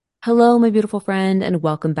Hello, my beautiful friend, and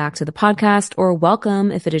welcome back to the podcast, or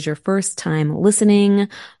welcome if it is your first time listening.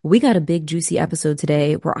 We got a big, juicy episode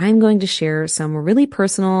today where I'm going to share some really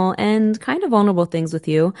personal and kind of vulnerable things with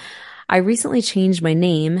you. I recently changed my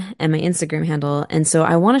name and my Instagram handle, and so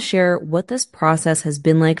I want to share what this process has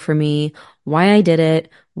been like for me, why I did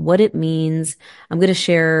it, what it means. I'm going to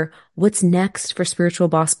share what's next for Spiritual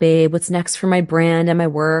Boss Babe, what's next for my brand and my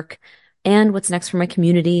work, and what's next for my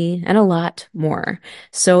community, and a lot more.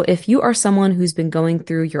 So if you are someone who's been going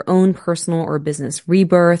through your own personal or business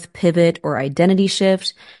rebirth, pivot, or identity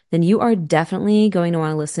shift, then you are definitely going to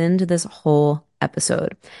want to listen to this whole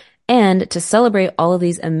episode. And to celebrate all of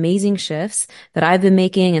these amazing shifts that I've been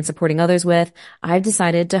making and supporting others with, I've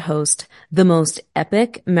decided to host the most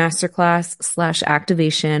epic masterclass /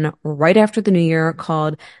 activation right after the new year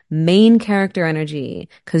called Main Character Energy.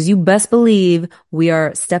 Because you best believe we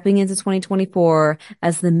are stepping into 2024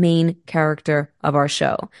 as the main character of our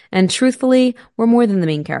show. And truthfully, we're more than the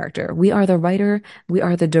main character. We are the writer, we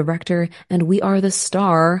are the director, and we are the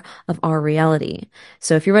star of our reality.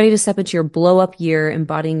 So if you're ready to step into your blow up year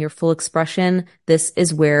embodying your full expression, this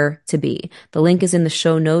is where to be. The link is in the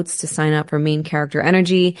show notes to sign up for Main Character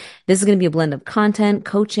Energy. This is going to be a blend of content,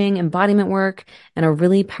 coaching, embodiment work, and a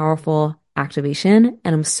really powerful activation.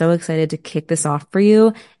 And I'm so excited to kick this off for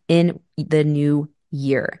you in the new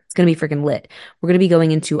year. It's going to be freaking lit. We're going to be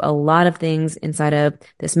going into a lot of things inside of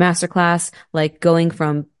this masterclass, like going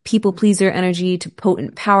from people pleaser energy to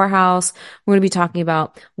potent powerhouse. We're going to be talking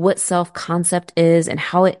about what self-concept is and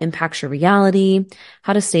how it impacts your reality,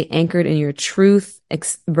 how to stay anchored in your truth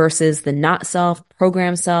versus the not self,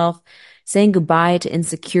 program self, saying goodbye to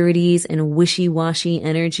insecurities and wishy-washy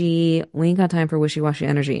energy. We ain't got time for wishy-washy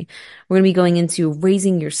energy. We're going to be going into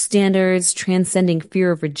raising your standards, transcending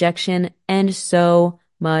fear of rejection, and so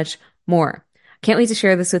much more. Can't wait to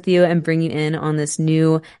share this with you and bring you in on this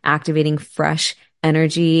new activating fresh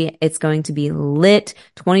energy. It's going to be lit.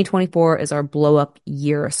 2024 is our blow up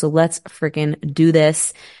year. So let's freaking do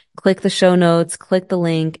this. Click the show notes, click the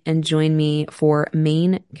link, and join me for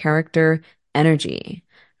Main Character Energy.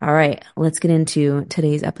 All right, let's get into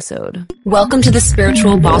today's episode. Welcome to the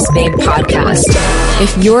Spiritual Boss Babe podcast.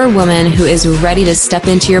 If you're a woman who is ready to step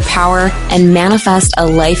into your power and manifest a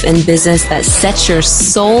life and business that sets your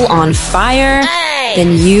soul on fire,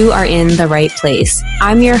 then you are in the right place.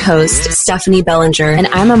 I'm your host, Stephanie Bellinger, and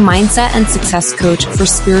I'm a mindset and success coach for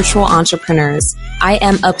spiritual entrepreneurs. I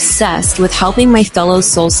am obsessed with helping my fellow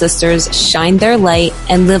soul sisters shine their light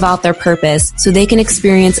and live out their purpose so they can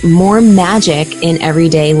experience more magic in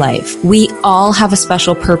everyday life. We all have a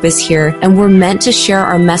special purpose here, and we're meant to share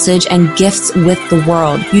our message and gifts with the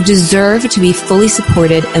world. You deserve to be fully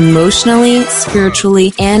supported emotionally,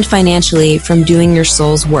 spiritually, and financially from doing your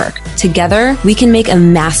soul's work. Together, we can make a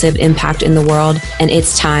massive impact in the world, and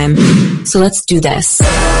it's time. So let's do this.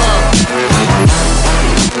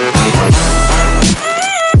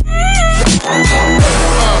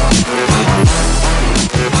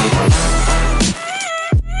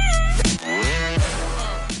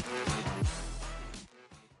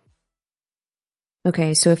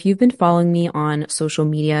 Okay, so if you've been following me on social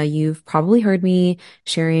media, you've probably heard me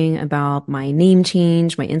sharing about my name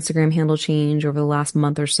change, my Instagram handle change over the last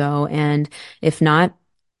month or so. And if not,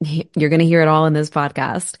 you're going to hear it all in this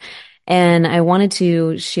podcast. And I wanted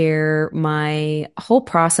to share my whole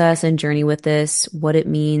process and journey with this, what it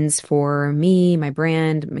means for me, my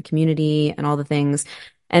brand, my community, and all the things,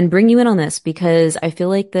 and bring you in on this because I feel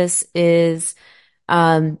like this is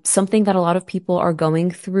something that a lot of people are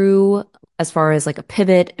going through as far as like a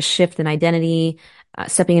pivot, a shift in identity,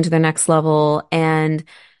 stepping into their next level. And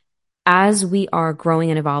as we are growing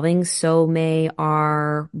and evolving, so may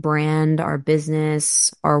our brand, our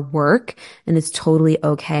business, our work, and it's totally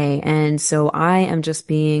okay. And so I am just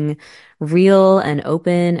being real and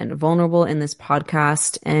open and vulnerable in this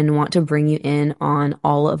podcast and want to bring you in on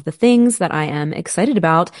all of the things that I am excited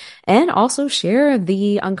about and also share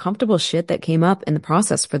the uncomfortable shit that came up in the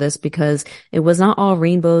process for this because it was not all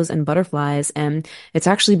rainbows and butterflies, and it's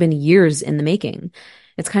actually been years in the making.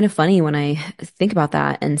 It's kind of funny when I think about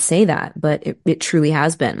that and say that, but it truly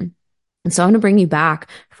has been. And so I'm going to bring you back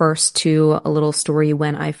first to a little story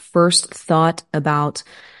when I first thought about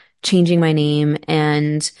changing my name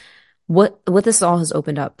and what this all has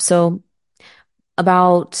opened up. So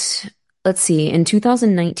about, let's see, in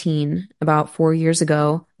 2019, about 4 years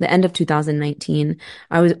ago, the end of 2019,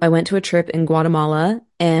 I went to a trip in Guatemala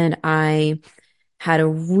and I had a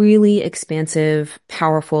really expansive,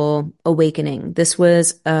 powerful awakening. This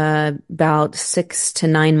was about 6 to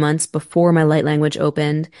 9 months before my light language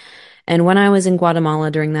opened. And when I was in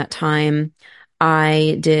Guatemala during that time,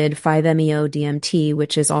 I did 5-MeO DMT,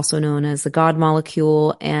 which is also known as the God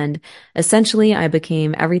molecule. And essentially, I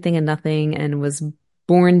became everything and nothing and was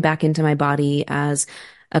born back into my body as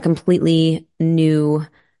a completely new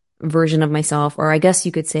version of myself. Or I guess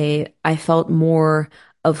you could say I felt more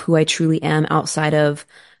of who I truly am outside of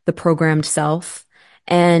the programmed self.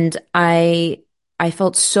 And I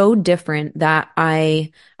felt so different that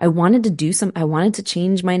I wanted to I wanted to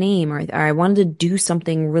change my name, or I wanted to do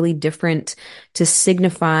something really different to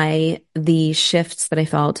signify the shifts that I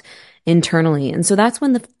felt internally. And so that's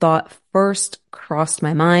when the thought first crossed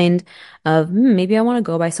my mind of maybe I want to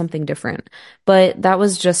go by something different. But that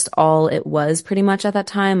was just all it was pretty much at that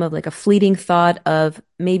time, of like a fleeting thought of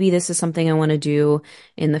maybe this is something I want to do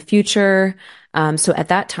in the future. So at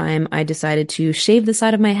that time, I decided to shave the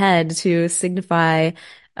side of my head to signify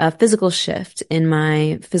a physical shift in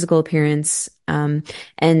my physical appearance. And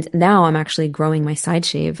now I'm actually growing my side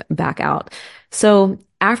shave back out. So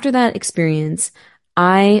after that experience,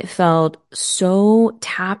 I felt so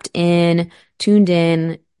tapped in, tuned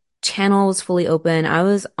in, channel was fully open. I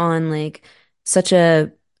was on like such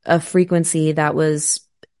a frequency that was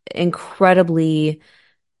incredibly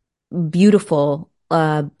beautiful,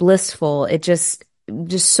 blissful. It just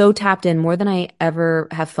so tapped in more than I ever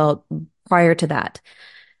have felt prior to that.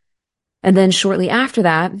 And then shortly after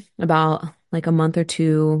that, about like a month or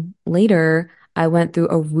two later, I went through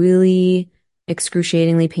a really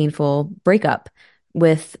excruciatingly painful breakup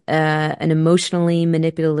with an emotionally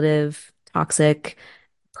manipulative, toxic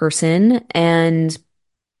person. And,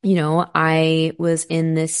 I was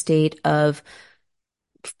in this state of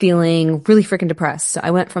feeling really freaking depressed. So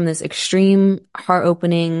I went from this extreme heart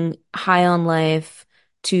opening, high on life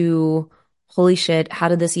to holy shit, how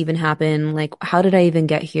did this even happen? Like, how did I even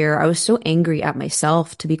get here? I was so angry at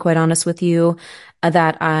myself, to be quite honest with you,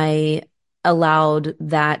 that I allowed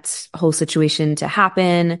that whole situation to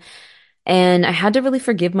happen. And I had to really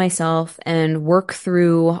forgive myself and work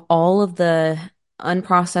through all of the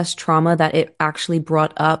unprocessed trauma that it actually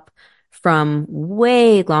brought up from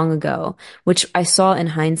way long ago, which I saw in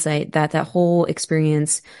hindsight that that whole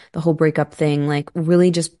experience, the whole breakup thing, like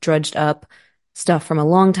really just drudged up stuff from a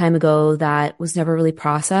long time ago that was never really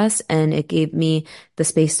processed. And it gave me the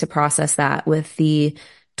space to process that with the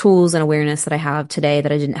tools and awareness that I have today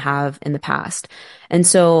that I didn't have in the past. And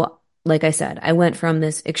so like I said, I went from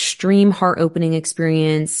this extreme heart-opening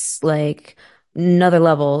experience, like another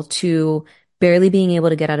level, to barely being able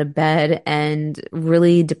to get out of bed and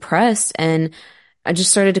really depressed. And I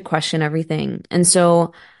just started to question everything. And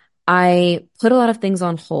so I put a lot of things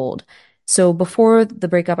on hold. So before the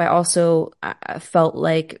breakup, I also felt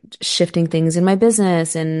like shifting things in my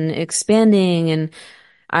business and expanding, and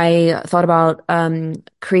I thought about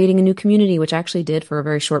creating a new community, which I actually did for a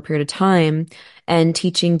very short period of time, and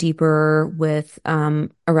teaching deeper with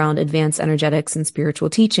around advanced energetics and spiritual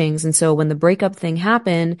teachings. And so when the breakup thing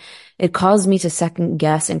happened, it caused me to second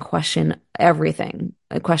guess and question everything.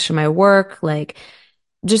 I questioned my work, like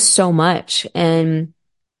just so much. And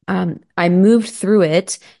I moved through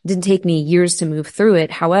it. It didn't take me years to move through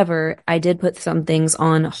it. However, I did put some things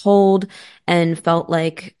on hold and felt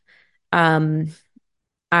like um,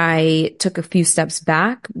 I took a few steps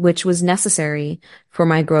back, which was necessary for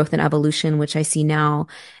my growth and evolution, which I see now.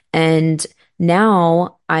 And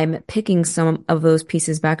now I'm picking some of those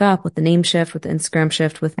pieces back up with the name shift, with the Instagram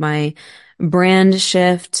shift, with my brand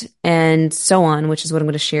shift, and so on, which is what I'm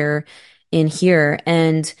going to share in here.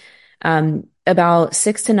 And about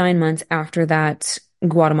 6 to 9 months after that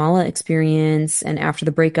Guatemala experience and after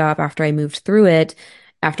the breakup, after I moved through it,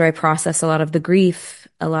 after I processed a lot of the grief,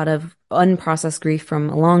 a lot of unprocessed grief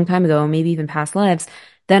from a long time ago, maybe even past lives,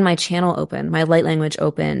 then my channel opened, my light language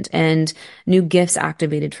opened, and new gifts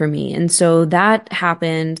activated for me. And so that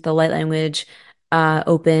happened. The light language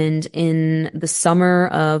opened in the summer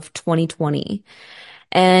of 2020.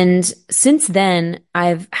 And since then,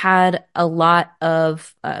 I've had a lot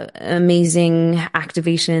of amazing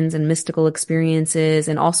activations and mystical experiences,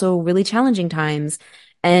 and also really challenging times.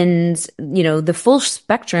 And, the full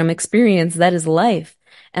spectrum experience that is life.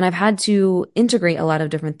 And I've had to integrate a lot of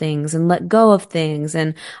different things and let go of things.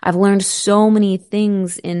 And I've learned so many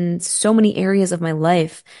things in so many areas of my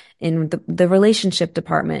life, in the relationship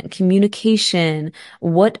department, communication,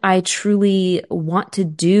 what I truly want to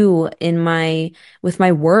do with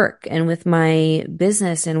my work and with my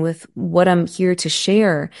business and with what I'm here to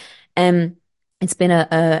share. And it's been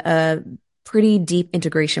a pretty deep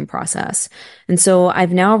integration process. And so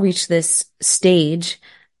I've now reached this stage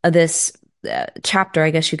of this chapter, I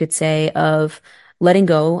guess you could say, of letting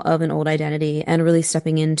go of an old identity and really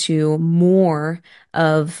stepping into more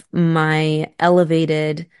of my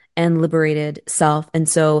elevated and liberated self. And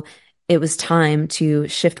so it was time to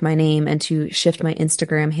shift my name and to shift my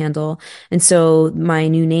Instagram handle. And so my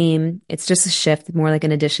new name, it's just a shift, more like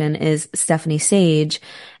an addition, is Stephanie Sage.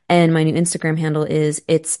 And my new Instagram handle is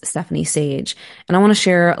It's Stephanie Sage. And I want to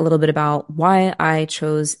share a little bit about why I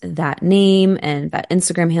chose that name and that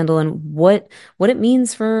Instagram handle and what it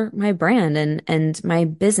means for my brand and my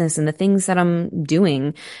business and the things that I'm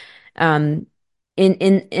doing. Um,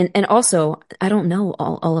 and also, I don't know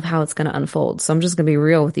all of how it's going to unfold. So I'm just going to be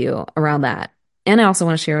real with you around that. And I also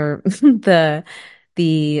want to share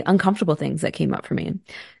the uncomfortable things that came up for me.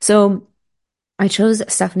 So I chose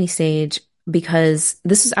Stephanie Sage because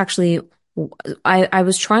this is actually I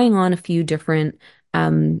was trying on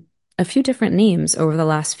um a few different names over the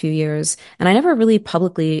last few years, and I never really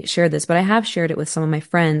publicly shared this, but I have shared it with some of my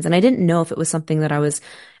friends, and I didn't know if it was something that I was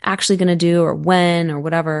actually going to do or when or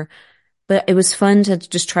whatever. But it was fun to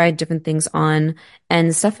just try different things on.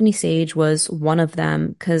 And Stephanie Sage was one of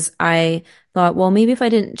them because I thought, well, maybe if I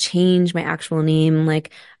didn't change my actual name,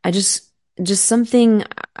 like I just something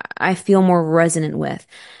I feel more resonant with.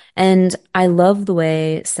 And I love the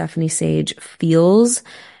way Stephanie Sage feels.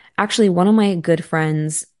 Actually, one of my good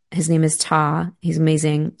friends, his name is Ta. He's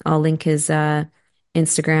amazing. I'll link his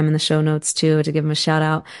Instagram in the show notes too to give him a shout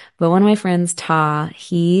out. But one of my friends, Ta,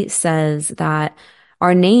 he says that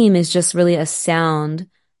our name is just really a sound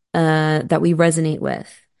that we resonate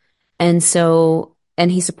with. And so,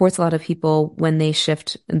 and he supports a lot of people when they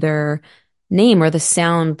shift their name or the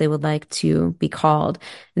sound they would like to be called.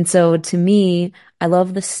 And so to me, I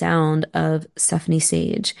love the sound of Stephanie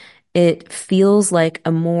Sage. It feels like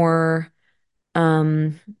a more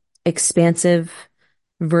um expansive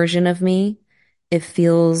version of me. It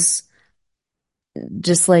feels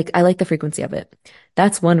just like I like the frequency of it.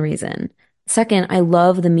 That's one reason. Second, I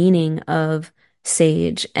love the meaning of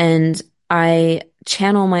sage and I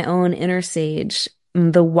channel my own inner sage,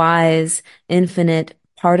 the wise, infinite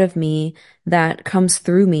part of me that comes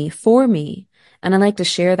through me for me. And I like to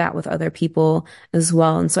share that with other people as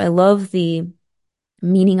well. And so I love the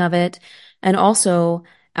meaning of it. And also,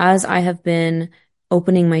 as I have been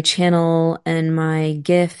opening my channel and my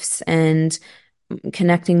gifts and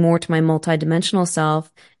connecting more to my multidimensional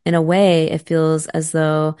self, in a way, it feels as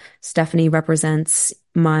though Stephanie represents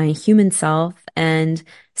my human self and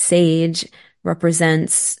Sage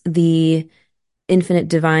represents the infinite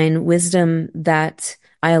divine wisdom that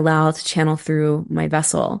I allow to channel through my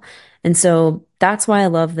vessel. And so that's why I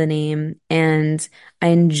love the name and I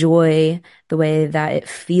enjoy the way that it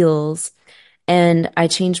feels. And I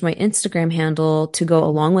changed my Instagram handle to go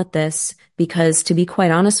along with this because, to be quite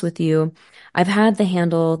honest with you, I've had the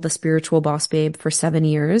handle The Spiritual Boss Babe for 7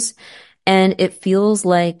 years, and it feels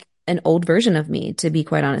like an old version of me, to be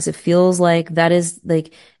quite honest. It feels like that is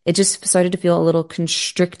like, it just started to feel a little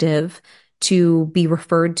constrictive to be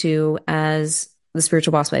referred to as the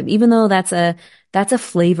spiritual boss babe, even though that's a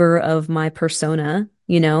flavor of my persona,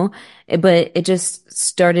 you know. But it just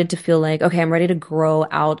started to feel like, okay, I'm ready to grow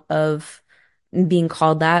out of being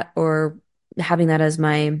called that or having that as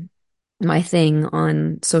my thing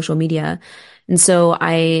on social media. And so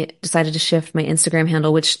I decided to shift my Instagram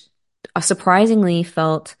handle, which surprisingly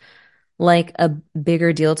felt like a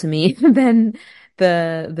bigger deal to me than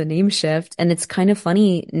the name shift. And it's kind of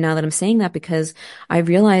funny now that I'm saying that because I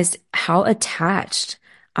realized how attached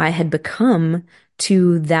I had become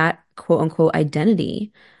to that quote unquote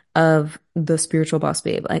identity of the spiritual boss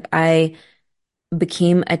babe. Like I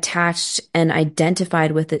became attached and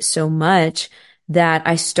identified with it so much that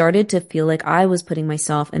I started to feel like I was putting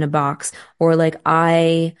myself in a box or like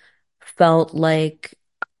I felt like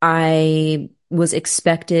I was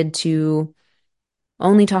expected to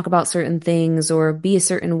only talk about certain things or be a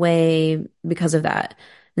certain way because of that.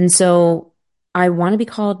 And so I want to be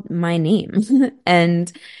called my name.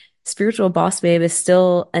 And spiritual boss babe is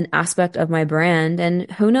still an aspect of my brand. And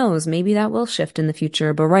who knows, maybe that will shift in the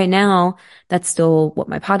future. But right now, that's still what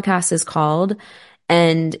my podcast is called.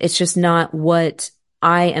 And it's just not what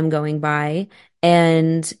I am going by.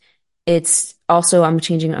 And it's also, I'm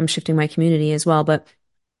shifting my community as well. But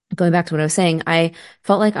going back to what I was saying, I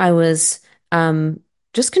felt like I was um,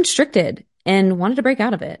 just constricted and wanted to break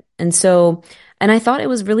out of it. And so, and I thought it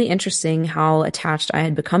was really interesting how attached I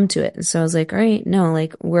had become to it. And so I was like, all right, no,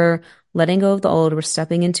 like we're letting go of the old, we're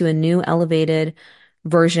stepping into a new elevated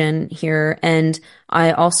version here. And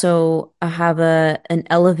I also have an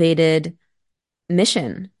elevated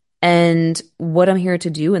mission and what I'm here to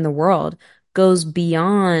do in the world goes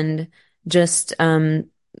beyond just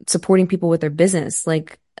supporting people with their business.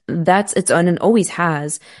 Like that's its own and always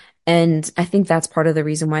has. And I think that's part of the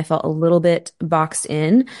reason why I felt a little bit boxed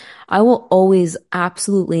in. I will always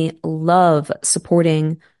absolutely love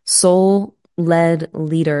supporting soul-led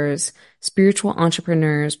leaders, spiritual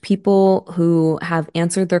entrepreneurs, people who have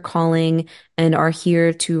answered their calling and are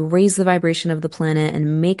here to raise the vibration of the planet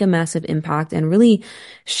and make a massive impact and really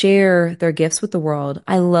share their gifts with the world.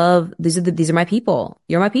 I love these are my people.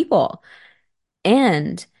 You're my people.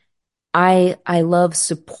 And I love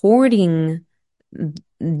supporting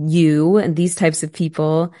you and these types of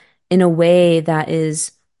people in a way that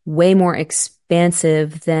is way more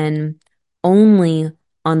expansive than only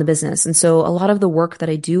on the business. And so a lot of the work that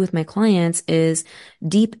I do with my clients is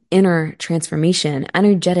deep inner transformation,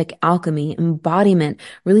 energetic alchemy, embodiment,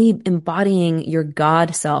 really embodying your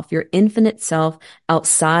God self, your infinite self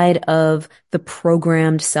outside of the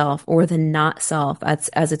programmed self or the not self,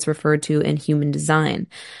 as it's referred to in human design.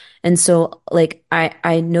 And so like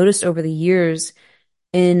I noticed over the years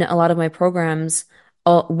in a lot of my programs,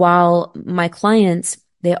 while my clients,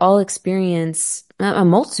 they all experience a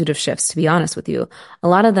multitude of shifts, to be honest with you. A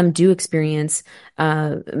lot of them do experience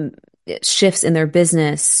shifts in their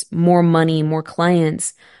business, more money, more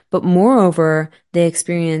clients, but moreover, they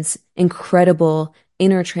experience incredible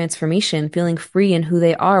inner transformation, feeling free in who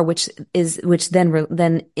they are, which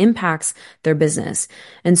then impacts their business.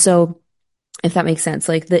 And so if that makes sense,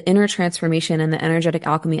 like the inner transformation and the energetic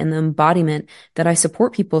alchemy and the embodiment that I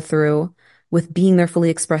support people through with being their fully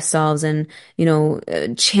expressed selves and,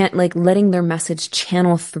 like letting their message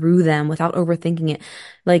channel through them without overthinking it.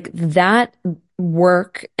 Like that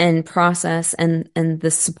work and process and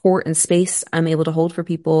the support and space I'm able to hold for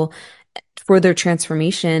people for their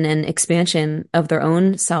transformation and expansion of their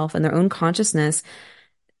own self and their own consciousness,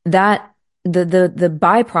 that the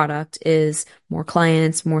byproduct is more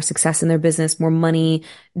clients, more success in their business, more money,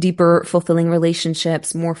 deeper, fulfilling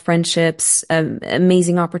relationships, more friendships,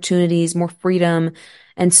 amazing opportunities, more freedom,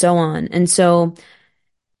 and so on. And so,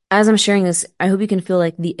 as I'm sharing this, I hope you can feel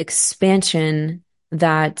like the expansion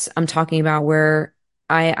that I'm talking about, where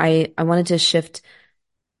I wanted to shift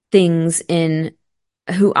things in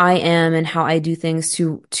who I am and how I do things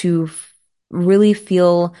to really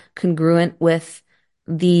feel congruent with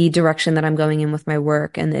the direction that I'm going in with my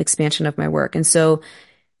work and the expansion of my work. And so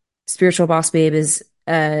Spiritual Boss Babe is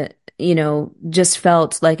just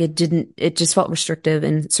felt like it just felt restrictive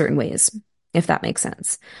in certain ways, if that makes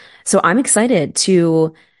sense. So I'm excited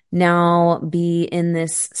to now be in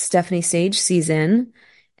this Stephanie Sage season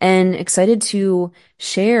and excited to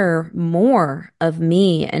share more of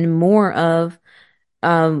me and more of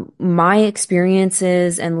my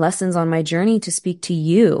experiences and lessons on my journey to speak to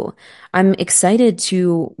you. I'm excited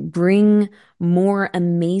to bring more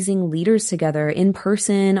amazing leaders together in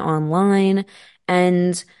person, online,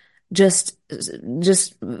 and just,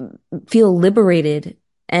 just feel liberated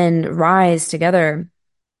and rise together.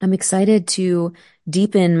 I'm excited to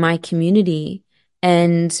deepen my community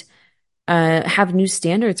and have new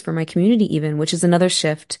standards for my community even, which is another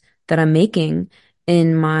shift that I'm making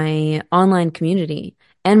in my online community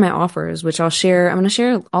and my offers, which I'll share. I'm going to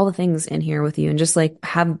share all the things in here with you and just like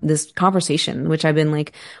have this conversation, which I've been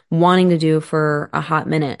like wanting to do for a hot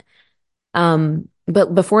minute.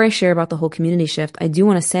 But before I share about the whole community shift, I do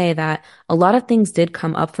want to say that a lot of things did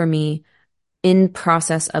come up for me in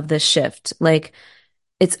process of this shift. Like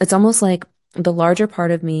it's almost like the larger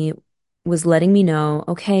part of me was letting me know,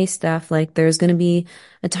 okay, Steph, like there's going to be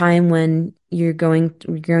a time when you're going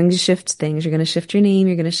to shift things. You're going to shift your name.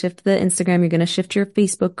 You're going to shift the Instagram. You're going to shift your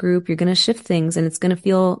Facebook group. You're going to shift things and it's going to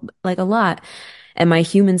feel like a lot. And my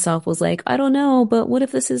human self was like, I don't know, but what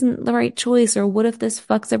if this isn't the right choice? Or what if this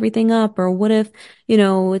fucks everything up? Or what if,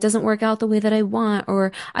 it doesn't work out the way that I want?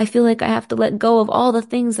 Or I feel like I have to let go of all the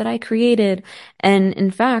things that I created. And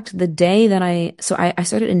in fact, the day that I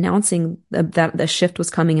started announcing that the shift was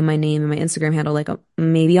coming in my name and my Instagram handle, like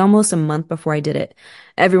maybe almost a month before I did it.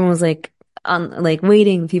 Everyone was like,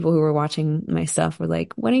 waiting. People who were watching my stuff were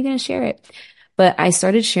like, when are you going to share it? But I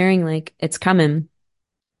started sharing like, it's coming.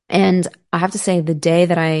 And I have to say, the day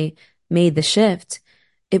that I made the shift,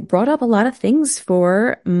 it brought up a lot of things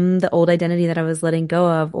for the old identity that I was letting go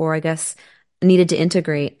of, or I guess needed to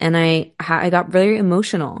integrate. And I got very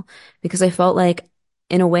emotional because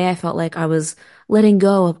in a way, I felt like I was letting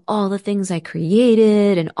go of all the things I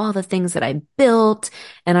created and all the things that I built.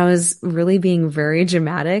 And I was really being very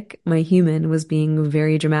dramatic. My human was being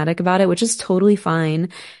very dramatic about it, which is totally fine.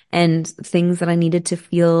 And things that I needed to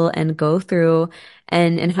feel and go through.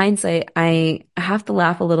 And in hindsight, I have to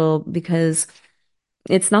laugh a little because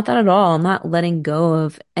it's not that at all. I'm not letting go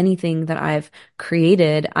of anything that I've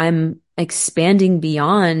created. I'm expanding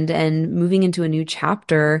beyond and moving into a new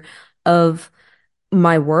chapter of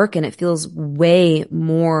my work and it feels way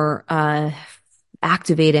more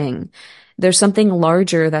activating. There's something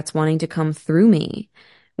larger that's wanting to come through me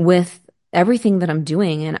with everything that I'm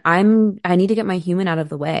doing, and I need to get my human out of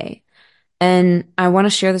the way. And I want to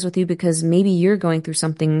share this with you because maybe you're going through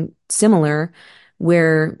something similar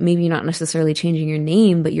where maybe you're not necessarily changing your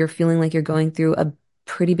name, but you're feeling like you're going through a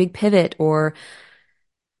pretty big pivot or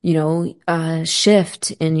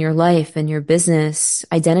shift in your life and your business,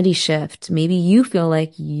 identity shift. Maybe you feel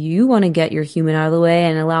like you want to get your human out of the way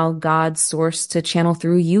and allow God's source to channel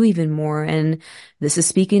through you even more. And this is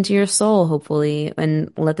speaking to your soul, hopefully,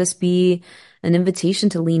 and let this be an invitation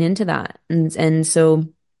to lean into that. And so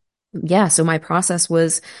yeah, so my process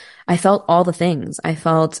was I felt all the things. I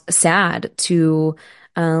felt sad to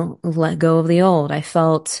let go of the old. I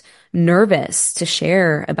felt nervous to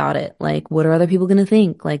share about it. Like, what are other people going to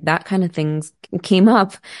think? Like, that kind of things came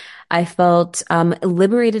up. I felt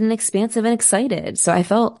liberated and expansive and excited. So I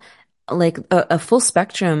felt like a full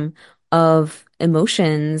spectrum of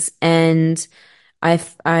emotions. And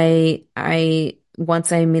once I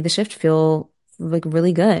made the shift, feel like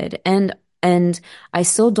really good. And I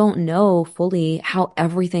still don't know fully how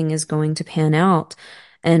everything is going to pan out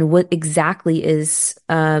and what exactly is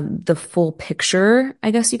the full picture,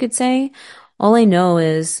 I guess you could say. All I know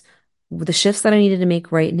is the shifts that I needed to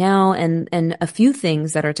make right now and a few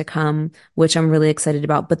things that are to come, which I'm really excited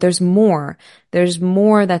about. But there's more. There's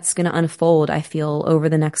more that's going to unfold, I feel, over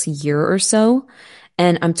the next year or so.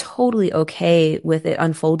 And I'm totally okay with it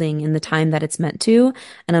unfolding in the time that it's meant to.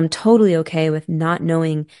 And I'm totally okay with not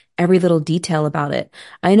knowing every little detail about it.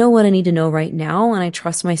 I know what I need to know right now, and I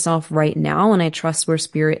trust myself right now, and I trust where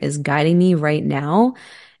spirit is guiding me right now.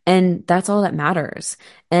 And that's all that matters.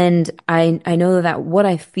 And I know that what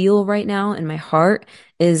I feel right now in my heart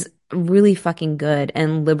is really fucking good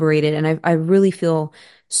and liberated. And I really feel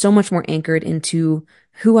so much more anchored into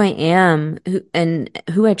who I am and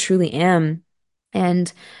who I truly am.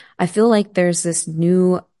 And I feel like there's this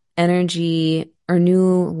new energy or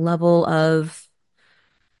new level of,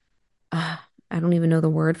 uh, I don't even know the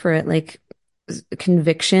word for it, like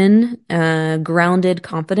conviction, grounded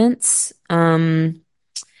confidence.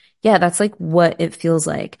 Yeah, that's like what it feels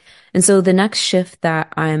like. And so the next shift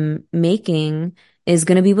that I'm making is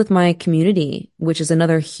going to be with my community, which is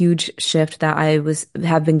another huge shift that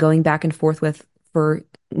have been going back and forth with for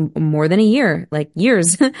more than a year, like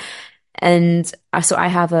years. And so I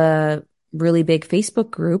have a really big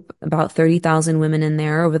Facebook group, about 30,000 women in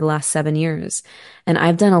there over the last 7 years. And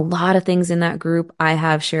I've done a lot of things in that group. I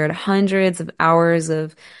have shared hundreds of hours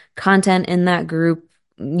of content in that group,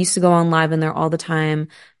 used to go on live in there all the time,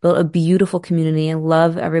 built a beautiful community. I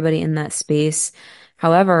love everybody in that space.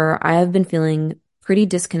 However, I have been feeling pretty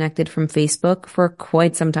disconnected from Facebook for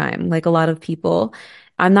quite some time, like a lot of people.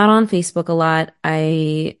 I'm not on Facebook a lot.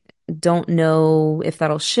 I don't know if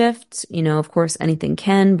that'll shift. Of course, anything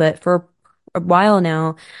can, but for a while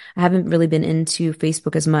now, I haven't really been into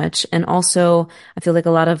Facebook as much. And also, I feel like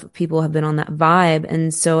a lot of people have been on that vibe.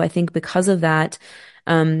 And so I think because of that,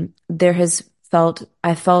 I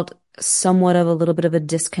felt somewhat of a little bit of a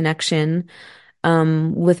disconnection,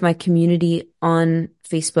 with my community on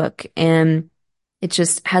Facebook. And it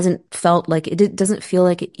just hasn't felt like it doesn't feel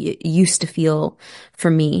like it used to feel for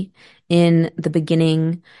me in the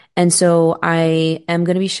beginning. And so I am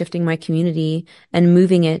going to be shifting my community and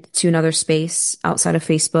moving it to another space outside of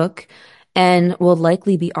Facebook and will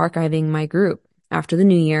likely be archiving my group after the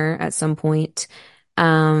new year at some point.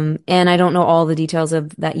 And I don't know all the details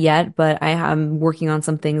of that yet, but I am working on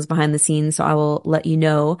some things behind the scenes, so I will let you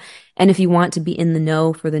know. And if you want to be in the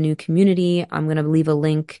know for the new community, I'm going to leave a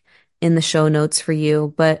link in the show notes for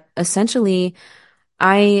you. But essentially,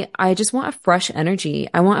 I just want a fresh energy.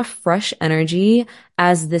 I want a fresh energy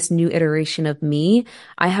as this new iteration of me.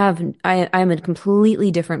 I'm a completely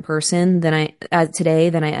different person today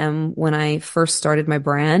than I am when I first started my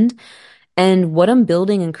brand. And what I'm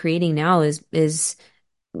building and creating now is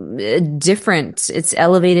different. It's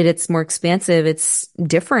elevated, it's more expansive, it's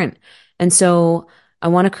different. And so I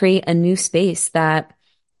want to create a new space that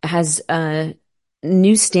has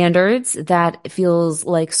new standards, that feels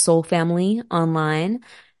like soul family online,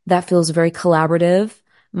 that feels very collaborative.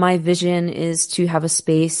 My vision is to have a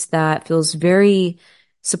space that feels very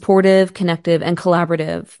supportive, connective, and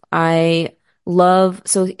collaborative.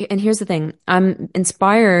 And here's the thing, I'm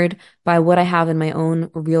inspired by what I have in my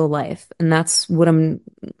own real life. And that's what I'm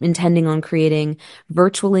intending on creating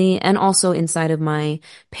virtually and also inside of my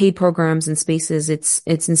paid programs and spaces. It's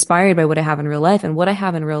inspired by what I have in real life. And what I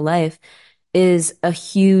have in real life is a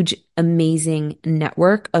huge, amazing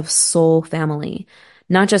network of soul family,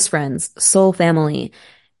 not just friends, soul family.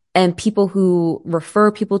 and people who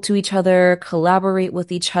refer people to each other, collaborate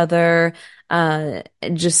with each other,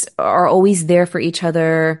 just are always there for each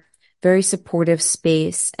other, very supportive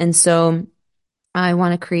space. And so I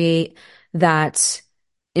want to create that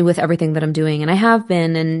with everything that I'm doing. And I have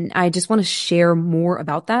been, and I just want to share more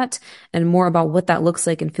about that and more about what that looks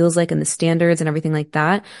like and feels like and the standards and everything like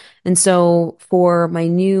that. And so for my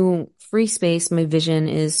new free space, my vision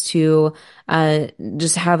is to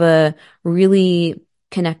just have a really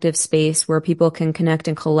connective space where people can connect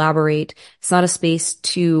and collaborate. It's not a space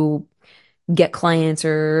to get clients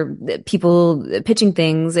or people pitching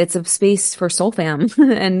things. It's a space for soul fam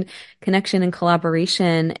and connection and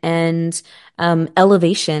collaboration and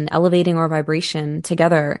elevating our vibration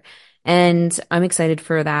together. And I'm excited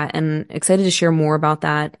for that and excited to share more about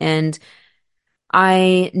that. And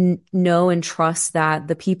know and trust that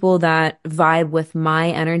the people that vibe with my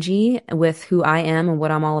energy, with who I am and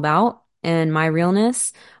what I'm all about and my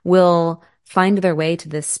realness will find their way to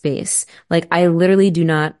this space. Like I literally do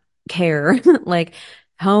not care like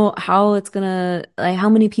how it's gonna like how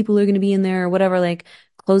many people are gonna be in there or whatever, like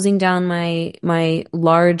closing down my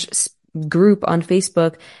large group on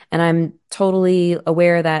Facebook, and I'm totally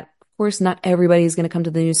aware that of course not everybody's going to come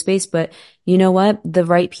to the new space, but you know what? The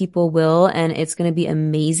right people will, and it's going to be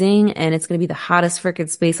amazing, and it's going to be the hottest freaking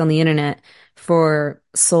space on the internet for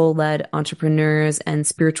soul-led entrepreneurs and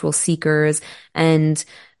spiritual seekers and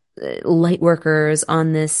light workers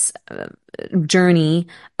on this journey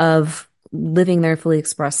of living their fully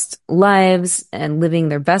expressed lives and living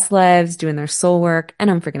their best lives, doing their soul work, and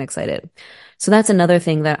I'm freaking excited. So that's another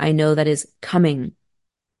thing that I know that is coming,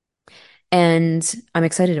 and I'm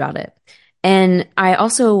excited about it. And I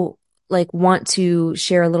also like want to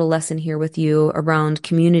share a little lesson here with you around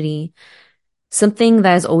community. Something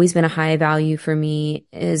that has always been a high value for me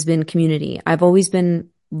has been community. I've always been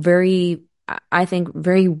I think,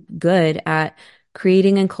 very good at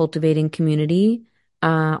creating and cultivating community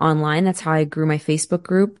online. That's how I grew my Facebook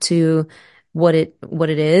group to what it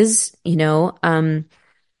is, you know.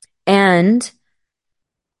 And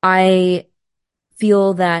I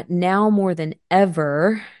feel that now more than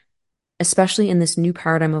ever, especially in this new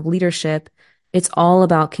paradigm of leadership, it's all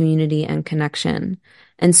about community and connection.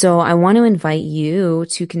 And so I want to invite you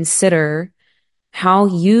to consider how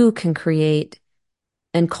you can create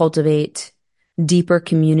and cultivate deeper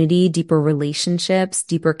community, deeper relationships,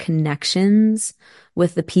 deeper connections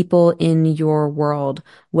with the people in your world,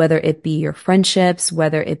 whether it be your friendships,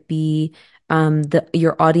 whether it be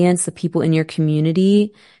your audience, the people in your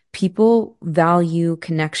community. People value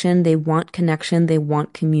connection, they want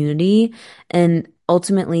community, and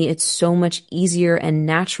ultimately it's so much easier and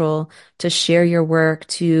natural to share your work,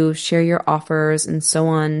 to share your offers, and so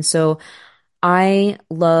on. So I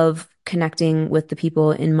love connecting with the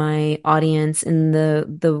people in my audience, and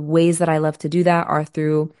the ways that I love to do that are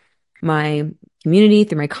through my community,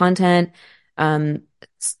 through my content, um,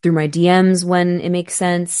 through my DMs when it makes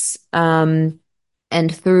sense,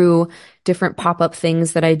 and through different pop-up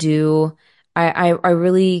things that I do. I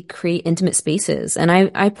really create intimate spaces, and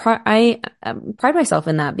I pride myself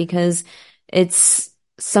in that because it's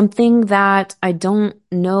something that I don't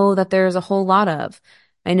know that there's a whole lot of.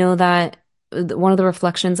 I know that one of the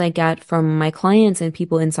reflections I get from my clients and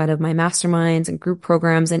people inside of my masterminds and group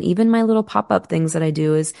programs and even my little pop-up things that I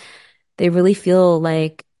do is they really feel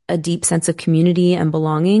like a deep sense of community and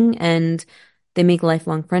belonging, and they make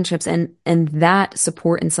lifelong friendships, and that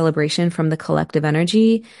support and celebration from the collective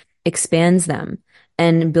energy expands them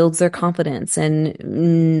and builds their confidence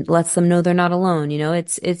and lets them know they're not alone. You know,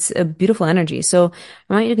 it's a beautiful energy. So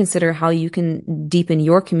I want you to consider how you can deepen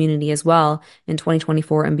your community as well in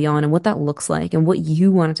 2024 and beyond, and what that looks like and what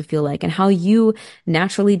you want it to feel like and how you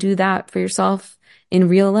naturally do that for yourself in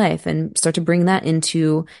real life and start to bring that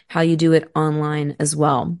into how you do it online as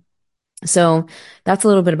well. So that's a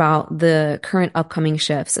little bit about the current upcoming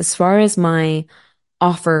shifts. As far as my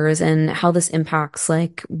offers and how this impacts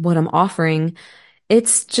like what I'm offering,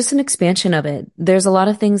 it's just an expansion of it. There's a lot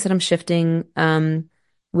of things that I'm shifting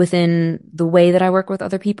within the way that I work with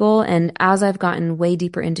other people. And as I've gotten way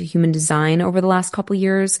deeper into human design over the last couple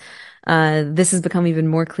years, this has become even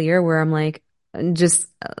more clear where I'm like, just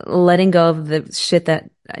letting go of the shit that,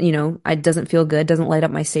 you know, I doesn't feel good, doesn't light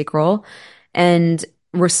up my sacral, and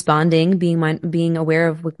responding, being aware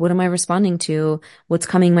of like, what am I responding to? What's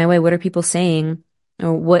coming my way? What are people saying?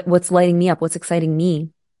 Or what's lighting me up? What's exciting me?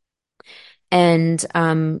 And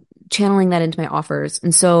channeling that into my offers.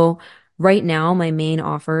 And so right now, my main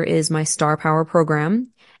offer is my Star Power program.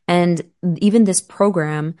 And even this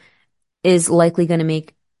program is likely going to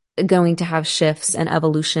make going to have shifts and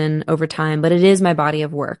evolution over time, but it is my body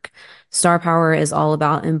of work. Star power is all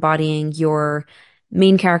about embodying your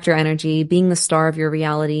main character energy, being the star of your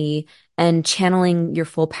reality, and channeling your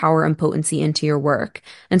full power and potency into your work.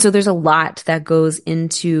 And so there's a lot that goes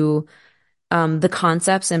into the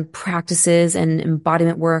concepts and practices and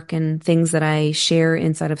embodiment work and things that I share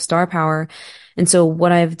inside of Star Power. And so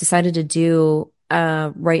what I've decided to do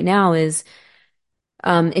right now is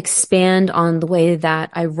expand on the way that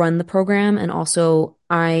I run the program. And also,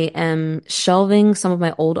 I am shelving some of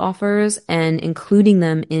my old offers and including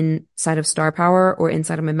them inside of Star Power or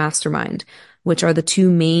inside of my mastermind, which are the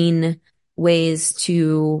two main ways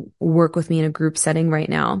to work with me in a group setting right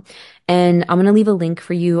now. And I'm going to leave a link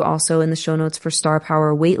for you also in the show notes for Star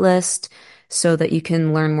Power waitlist so that you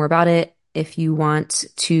can learn more about it. If you want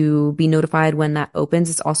to be notified when that opens,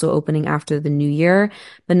 it's also opening after the new year,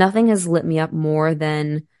 but nothing has lit me up more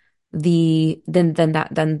than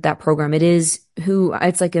that program. It is who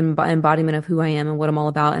it's like an embodiment of who I am and what I'm all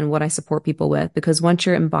about and what I support people with. Because once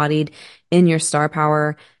you're embodied in your star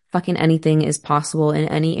power, fucking anything is possible in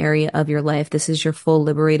any area of your life. This is your full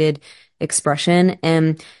liberated expression.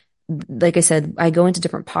 And like I said, I go into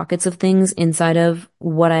different pockets of things inside of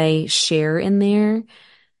what I share in there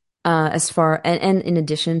as far and in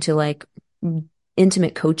addition to like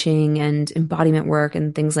intimate coaching and embodiment work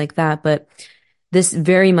and things like that. But this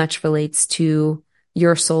very much relates to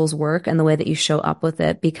your soul's work and the way that you show up with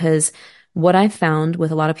it. Because what I've found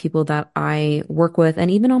with a lot of people that I work with,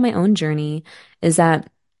 and even on my own journey, is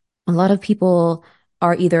that a lot of people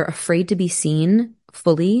are either afraid to be seen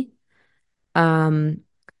fully, um,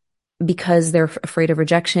 because they're afraid of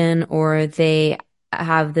rejection, or they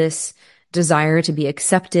have this desire to be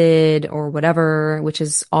accepted or whatever, which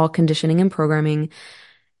is all conditioning and programming.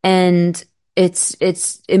 And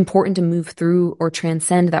it's important to move through or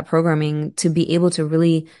transcend that programming to be able to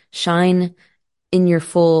really shine in your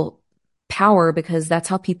full power, because that's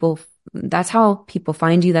how people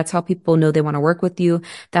find you. That's how people know they want to work with you.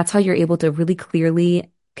 That's how you're able to really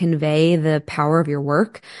clearly convey the power of your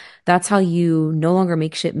work. That's how you no longer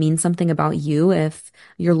make shit mean something about you if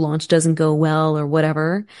your launch doesn't go well or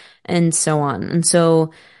whatever, and so on. And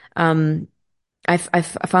so, I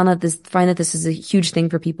find that this is a huge thing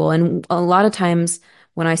for people. And a lot of times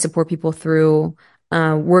when I support people through,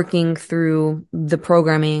 working through the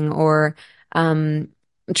programming or,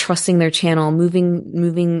 trusting their channel,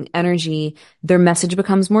 moving energy, their message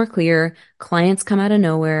becomes more clear. Clients come out of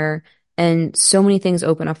nowhere and so many things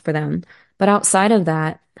open up for them. But outside of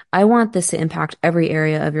that, I want this to impact every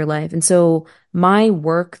area of your life. And so my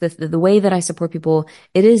work, the way that I support people,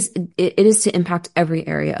 it is to impact every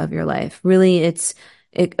area of your life. Really,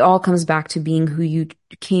 it all comes back to being who you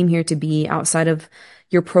came here to be outside of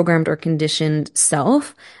your programmed or conditioned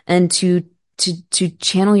self, and to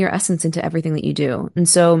channel your essence into everything that you do. And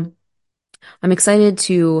so I'm excited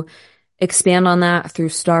to expand on that through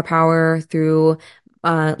Star Power, through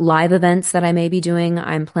live events that I may be doing.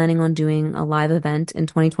 I'm planning on doing a live event in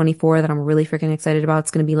 2024 that I'm really freaking excited about.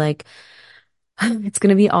 It's going to be like, it's going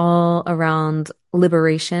to be all around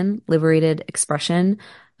liberation, liberated expression.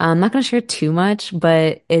 I'm not going to share too much,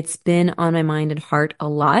 but it's been on my mind and heart a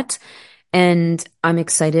lot. And I'm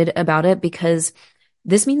excited about it because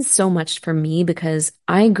this means so much for me, because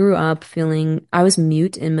I grew up feeling I was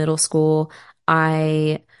mute in middle school.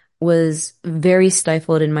 I was very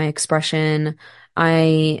stifled in my expression.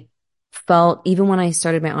 I felt, even when I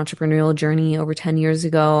started my entrepreneurial journey over 10 years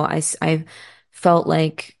ago, I felt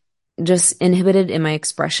like just inhibited in my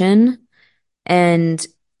expression. And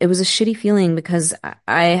it was a shitty feeling because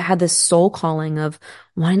I had this soul calling of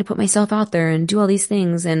wanting to put myself out there and do all these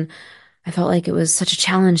things. And I felt like it was such a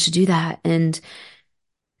challenge to do that. And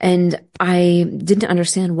I didn't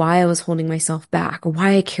understand why I was holding myself back or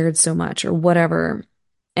why I cared so much or whatever.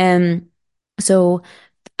 And so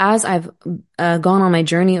as I've gone on my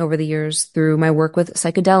journey over the years through my work with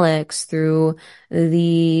psychedelics, through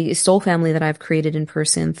the soul family that I've created in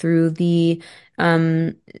person, through the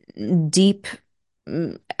um, deep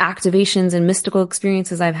activations and mystical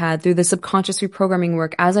experiences I've had, through the subconscious reprogramming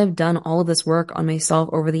work, as I've done all of this work on myself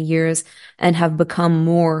over the years and have become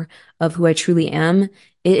more of who I truly am,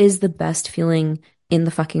 it is the best feeling in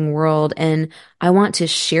the fucking world. And I want to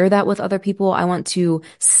share that with other people. I want to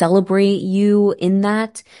celebrate you in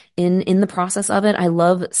that, in the process of it. I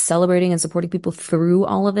love celebrating and supporting people through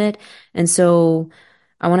all of it. And so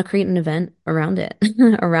I want to create an event around it,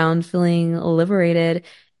 around feeling liberated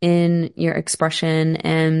in your expression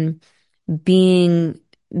and being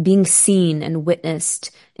being seen and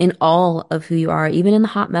witnessed in all of who you are, even in the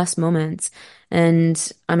hot mess moments.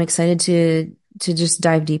 And I'm excited to just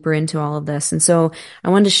dive deeper into all of this. And so I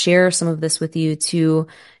wanted to share some of this with you to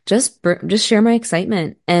just share my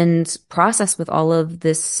excitement and process with all of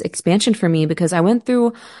this expansion for me, because I went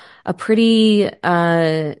through a pretty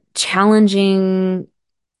challenging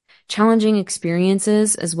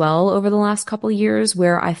experiences as well over the last couple years,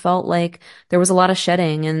 where I felt like there was a lot of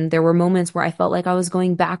shedding, and there were moments where I felt like I was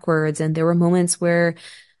going backwards, and there were moments where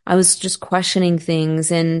I was just questioning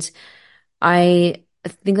things. And I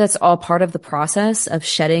think that's all part of the process of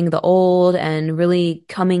shedding the old and really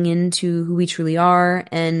coming into who we truly are,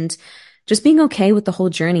 and just being okay with the whole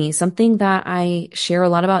journey. Something that I share a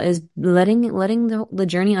lot about is letting the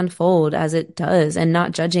journey unfold as it does and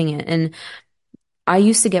not judging it. And I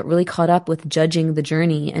used to get really caught up with judging the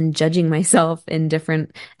journey and judging myself in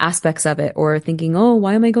different aspects of it, or thinking, oh,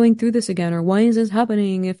 why am I going through this again? Or why is this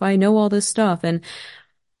happening if I know all this stuff? And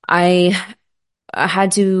I I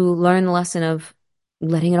had to learn the lesson of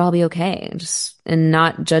letting it all be okay, just and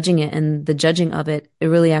not judging it. And the judging of it, it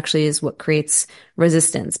really actually is what creates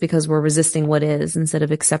resistance, because we're resisting what is instead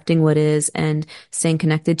of accepting what is and staying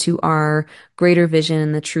connected to our greater vision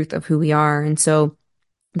and the truth of who we are. And so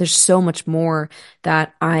there's so much more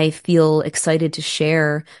that I feel excited to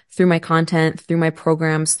share through my content, through my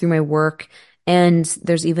programs, through my work. And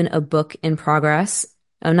there's even a book in progress.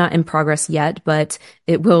 Not in progress yet, but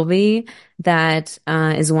it will be, that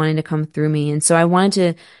is wanting to come through me. And so I wanted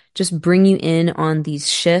to just bring you in on these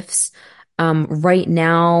shifts. Right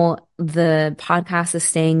now, the podcast is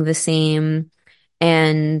staying the same,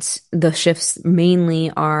 and the shifts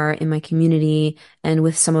mainly are in my community and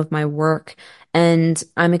with some of my work. And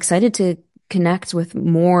I'm excited to connect with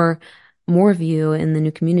more of you in the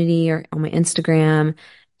new community or on my Instagram.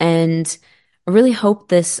 And I really hope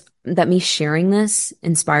that me sharing this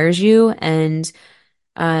inspires you and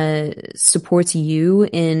supports you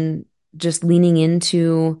in just leaning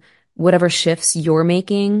into whatever shifts you're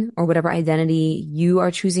making or whatever identity you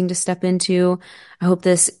are choosing to step into. I hope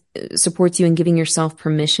this supports you in giving yourself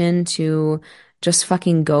permission to just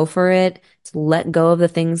fucking go for it, to let go of the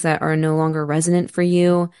things that are no longer resonant for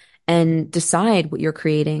you, and decide what you're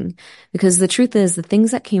creating. Because the truth is, the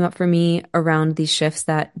things that came up for me around these shifts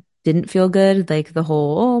that didn't feel good, like the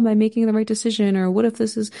whole, oh, am I making the right decision? Or what if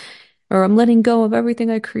this is, or I'm letting go of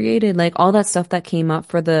everything I created, like all that stuff that came up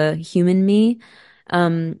for the human me.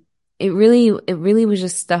 Um, it really was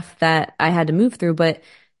just stuff that I had to move through. But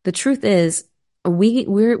the truth is, we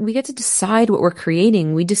get to decide what we're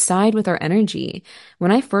creating. We decide with our energy.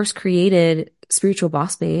 When I first created Spiritual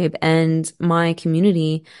Boss Babe and my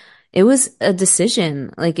community, it was a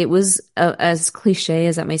decision. Like it was as cliche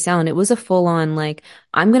as that may sound, it was a full on, like,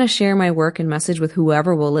 I'm going to share my work and message with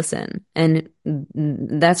whoever will listen. And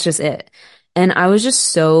that's just it. And I was just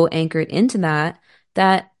so anchored into that,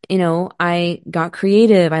 I got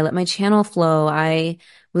creative. I let my channel flow. I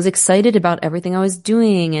was excited about everything I was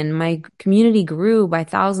doing, and my community grew by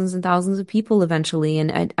thousands and thousands of people eventually.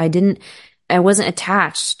 And I wasn't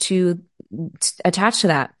attached to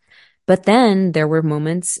that. But then there were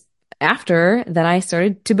moments after that I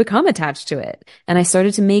started to become attached to it. And I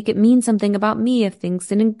started to make it mean something about me if things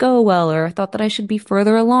didn't go well, or I thought that I should be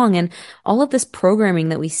further along. And all of this programming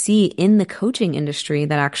that we see in the coaching industry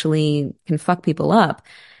that actually can fuck people up.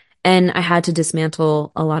 And I had to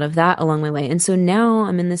dismantle a lot of that along my way. And so now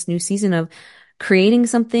I'm in this new season of creating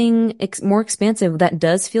something more expansive that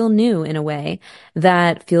does feel new in a way,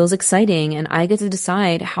 that feels exciting. And I get to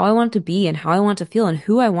decide how I want it to be and how I want to feel and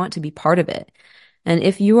who I want to be part of it. And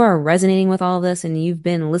if you are resonating with all of this and you've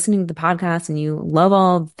been listening to the podcast and you love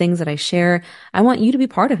all the things that I share, I want you to be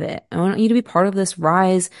part of it. I want you to be part of this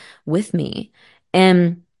rise with me.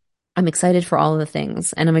 And I'm excited for all of the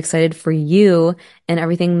things, and I'm excited for you and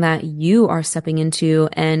everything that you are stepping into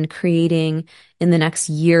and creating in the next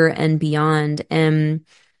year and beyond. And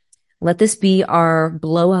let this be our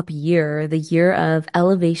blow up year, the year of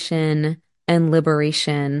elevation and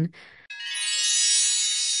liberation.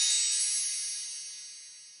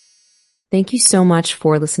 Thank you so much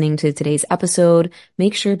for listening to today's episode.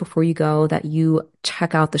 Make sure before you go that you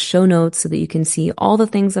check out the show notes so that you can see all the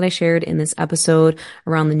things that I shared in this episode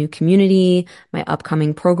around the new community, my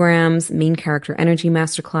upcoming programs, main character energy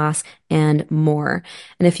masterclass, and more.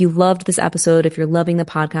 And if you loved this episode, if you're loving the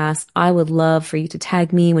podcast, I would love for you to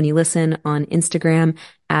tag me when you listen on Instagram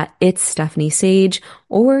at It's Stephanie Sage,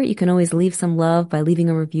 or you can always leave some love by leaving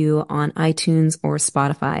a review on iTunes or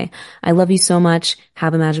Spotify. I love you so much.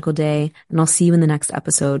 Have a magical day, and I'll see you in the next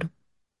episode.